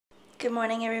Good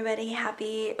morning, everybody.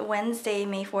 Happy Wednesday,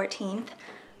 May 14th.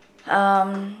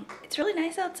 It's really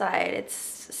nice outside. It's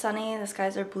sunny, the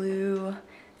skies are blue.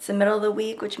 It's the middle of the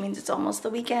week, which means it's almost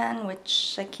the weekend,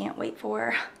 which I can't wait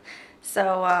for.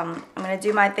 So I'm gonna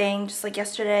do my thing just like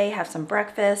yesterday, have some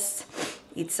breakfast,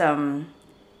 eat some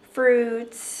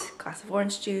fruits, glass of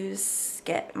orange juice,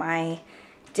 get my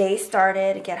day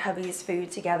started, get hubby's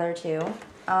food together too.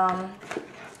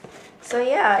 So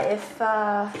yeah, if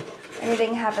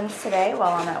anything happens today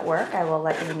while I'm at work, I will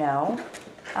let you know.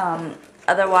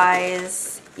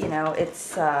 Otherwise, you know,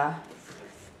 it's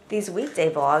these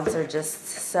weekday vlogs are just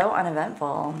so uneventful.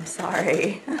 I'm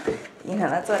sorry. You know,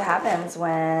 that's what happens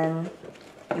when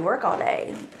you work all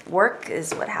day. Work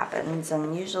is what happens,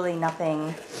 and usually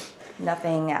nothing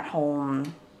at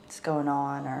home is going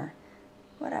on or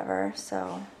whatever.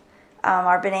 So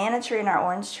our banana tree and our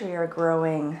orange tree are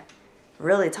growing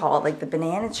really tall. Like the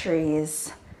banana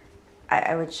trees,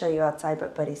 I would show you outside,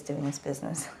 but Buddy's doing his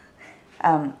business.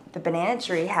 The banana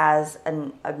tree has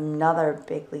another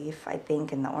big leaf, I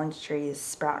think, and the orange tree is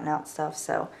sprouting out stuff.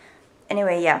 So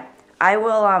anyway, yeah, I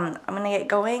will, I'm gonna get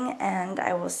going and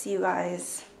I will see you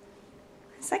guys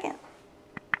in a second.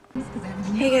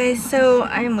 Hey guys, so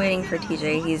I'm waiting for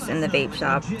TJ. He's in the vape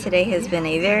shop. Today has been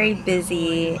a very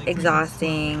busy,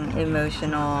 exhausting,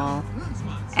 emotional,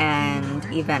 and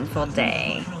eventful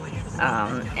day.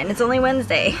 And it's only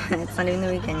Wednesday. It's not even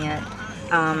the weekend yet.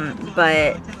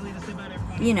 But,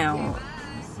 you know,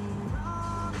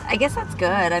 I guess that's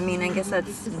good. I mean, I guess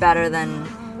that's better than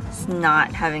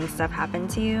not having stuff happen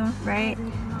to you, right?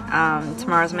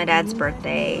 Tomorrow's my dad's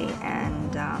birthday,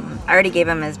 and I already gave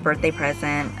him his birthday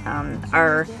present.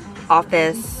 Our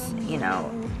office, you know,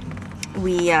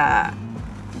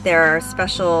 there are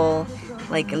special,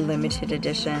 like, limited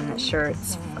edition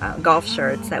shirts, golf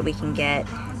shirts that we can get,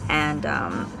 and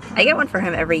I get one for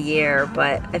him every year,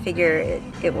 but I figure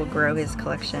it will grow his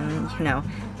collection, you know.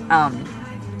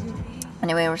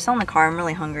 Anyway, we're still in the car. I'm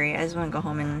really hungry. I just want to go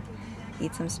home and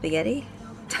eat some spaghetti.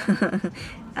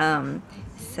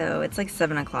 So it's like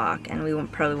 7 o'clock, and we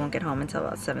probably won't get home until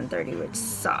about 7:30, which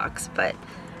sucks, but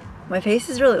my face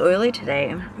is really oily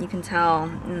today. You can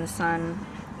tell in the sun.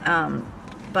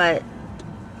 But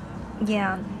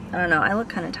yeah, I don't know. I look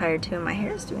kind of tired too. My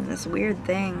hair is doing this weird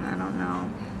thing. I don't know.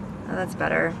 Oh, that's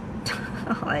better.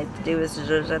 All I have to do is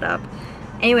zhuzh it up.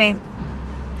 Anyway,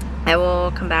 I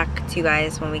will come back to you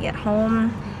guys when we get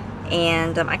home.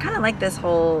 And I kind of like this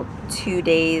whole 2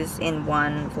 days in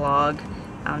one vlog,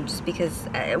 just because,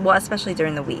 well, especially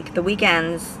during the week. The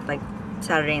weekends, like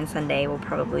Saturday and Sunday, will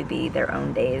probably be their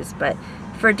own days, but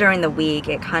for during the week,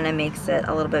 it kind of makes it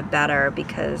a little bit better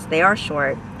because they are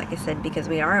short, like I said, because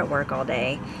we are at work all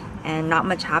day and not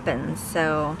much happens.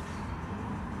 So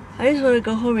I just want to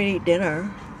go home and eat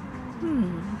dinner.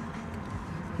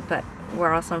 But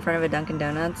we're also in front of a Dunkin'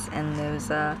 Donuts, and those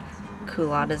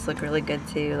culottes look really good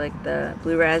too, like the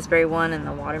blue raspberry one and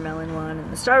the watermelon one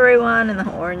and the strawberry one and the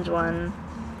orange one.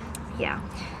 Yeah.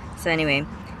 So anyway,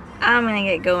 I'm gonna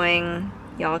get going.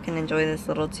 Y'all can enjoy this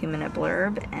little 2-minute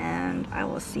blurb, and I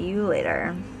will see you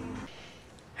later.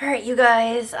 Alright, you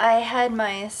guys, I had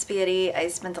my spaghetti. I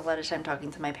spent a lot of time talking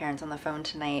to my parents on the phone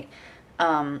tonight.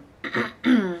 My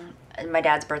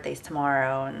dad's birthday's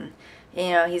tomorrow, and you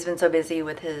know, he's been so busy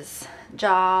with his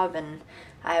job, and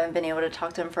I haven't been able to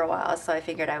talk to him for a while, so I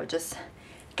figured I would just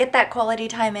get that quality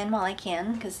time in while I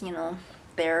can, because, you know,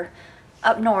 they're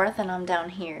up north and I'm down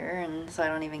here, and so I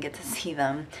don't even get to see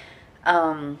them.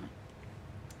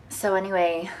 So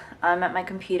anyway, I'm at my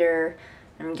computer.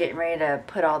 I'm getting ready to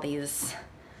put all these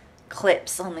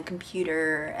clips on the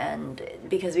computer, and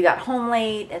because we got home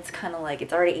late, it's kind of like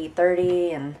it's already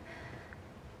 8:30, and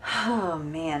oh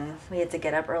man, we had to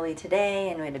get up early today,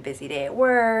 and we had a busy day at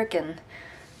work, and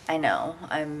I know,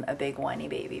 I'm a big whiny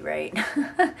baby, right?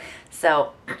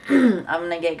 So I'm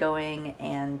gonna get going,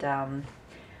 and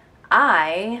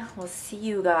I will see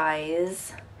you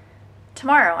guys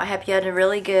tomorrow. I hope you had a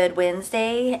really good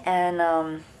Wednesday, and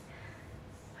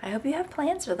I hope you have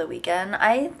plans for the weekend.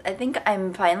 I think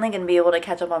I'm finally gonna be able to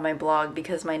catch up on my blog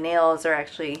because my nails are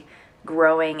actually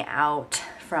growing out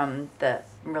from the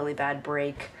really bad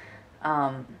break.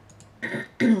 From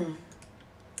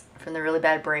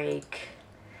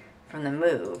the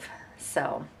move.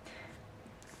 So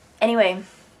anyway,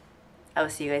 I will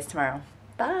see you guys tomorrow.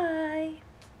 Bye.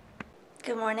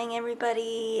 Good morning,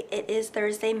 everybody. It is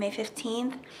Thursday, May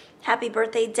 15th. Happy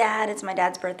birthday, Dad. It's my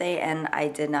dad's birthday, and I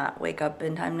did not wake up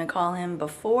in time to call him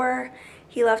before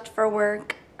he left for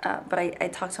work, but I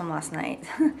talked to him last night.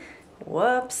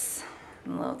 Whoops.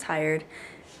 I'm a little tired.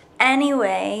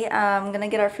 Anyway, I'm gonna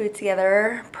get our food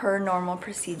together per normal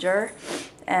procedure,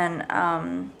 and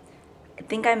I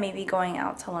think I may be going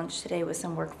out to lunch today with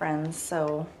some work friends,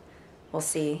 so we'll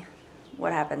see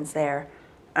what happens there.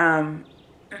 But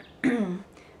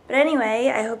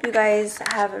anyway, I hope you guys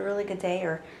have a really good day,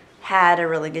 or had a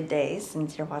really good day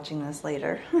since you're watching this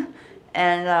later.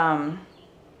 And I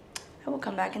will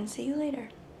come back and see you later.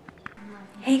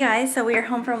 Hey guys, so we are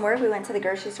home from work. We went to the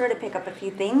grocery store to pick up a few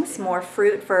things. More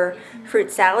fruit for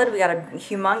fruit salad. We got a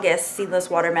humongous seedless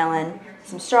watermelon,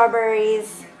 some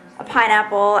strawberries, a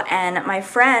pineapple, and my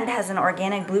friend has an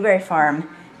organic blueberry farm.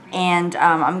 And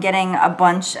I'm getting a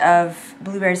bunch of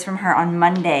blueberries from her on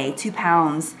Monday, 2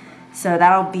 pounds. So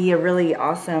that'll be a really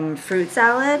awesome fruit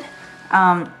salad.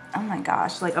 Oh my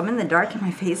gosh, like I'm in the dark and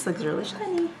my face looks really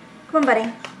shiny. Come on,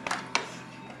 buddy.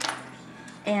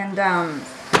 And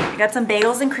I got some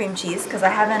bagels and cream cheese because I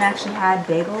haven't actually had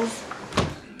bagels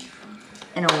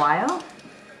in a while.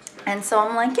 And so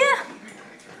I'm like, yeah,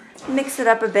 mix it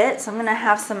up a bit. So I'm gonna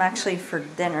have some actually for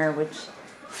dinner, which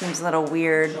seems a little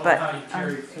weird, but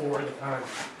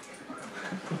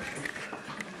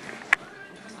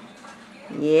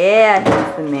yeah,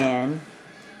 he's the man.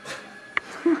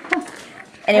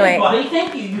 Anyway, hey buddy,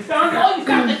 thank you. You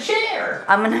found the chair.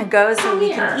 I'm gonna go so we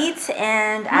can eat,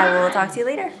 and I will talk to you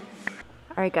later.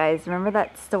 All right, guys, remember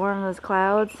that storm, those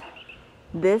clouds?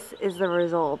 This is the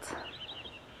result.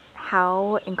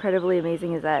 How incredibly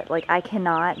amazing is that? Like, I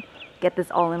cannot get this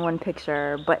all in one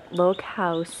picture, but look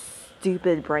how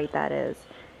stupid bright that is.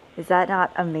 Is that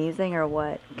not amazing or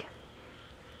what?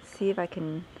 See if I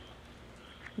can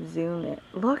zoom it.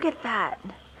 Look at that.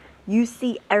 You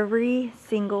see every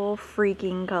single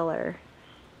freaking color.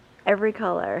 Every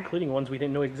color. Including ones we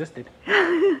didn't know existed.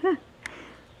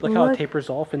 Look how it tapers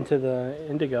off into the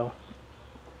indigo.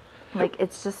 Like,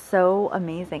 it's just so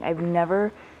amazing. I've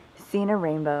never seen a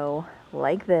rainbow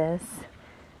like this.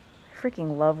 I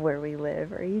freaking love where we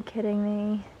live. Are you kidding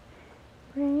me?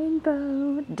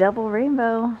 Rainbow. Double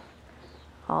rainbow.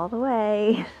 All the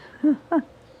way.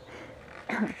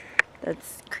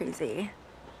 That's crazy.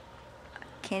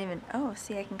 Can't even, oh,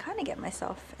 see, I can kind of get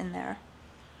myself in there.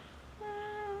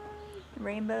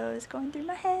 Rainbow is going through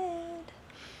my head.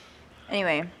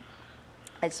 Anyway,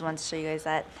 I just wanted to show you guys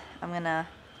that. I'm gonna,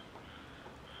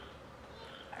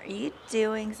 are you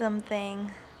doing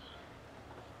something?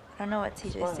 I don't know what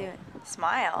TJ's doing.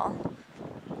 Smile.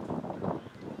 Oh,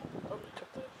 you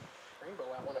took the rainbow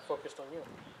out when I focused on you.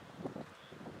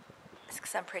 It's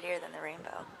because I'm prettier than the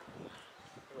rainbow.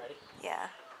 You ready? Yeah.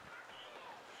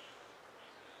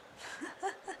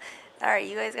 Alright,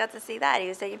 you guys got to see that. He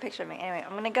was taking a picture of me. Anyway,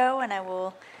 I'm gonna go and I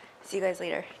will see you guys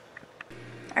later.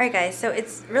 Alright guys, so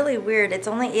it's really weird. It's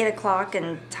only 8 o'clock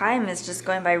and time is just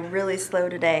going by really slow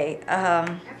today.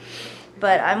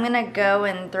 But I'm gonna go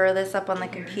and throw this up on the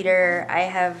computer.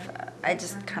 I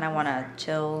just kind of want to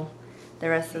chill the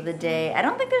rest of the day. I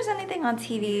don't think there's anything on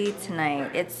TV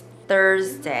tonight. It's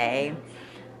Thursday.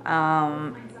 But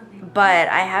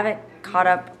I haven't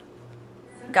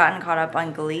gotten caught up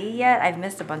on Glee yet. I've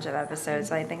missed a bunch of episodes,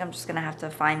 so I think I'm just gonna have to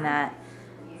find that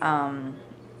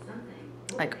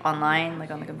like online, like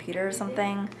on the computer or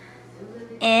something.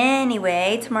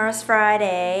 Anyway, tomorrow's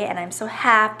Friday and I'm so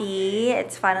happy.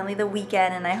 It's finally the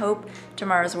weekend, and I hope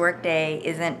tomorrow's work day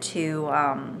isn't too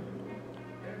long.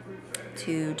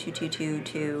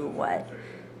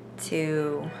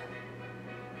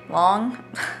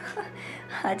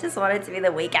 I just want it to be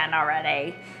the weekend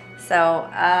already. So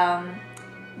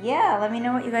yeah, let me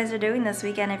know what you guys are doing this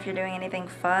weekend, if you're doing anything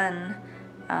fun.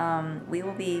 We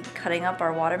will be cutting up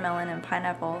our watermelon and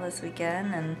pineapple this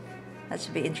weekend, and that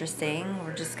should be interesting.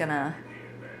 We're just gonna,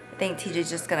 I think TJ's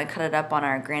just gonna cut it up on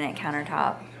our granite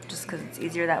countertop, just because it's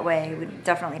easier that way. We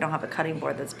definitely don't have a cutting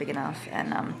board that's big enough,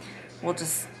 and we'll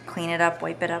just clean it up,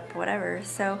 wipe it up, whatever.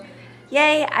 So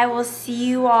yay, I will see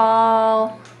you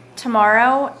all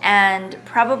tomorrow, and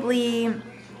probably,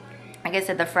 like I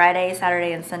said, the Friday,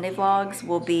 Saturday, and Sunday vlogs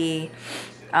will be,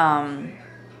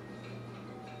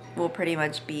 will pretty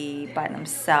much be by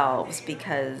themselves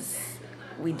because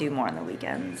we do more on the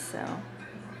weekends. So,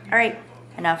 all right,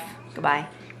 enough. Goodbye.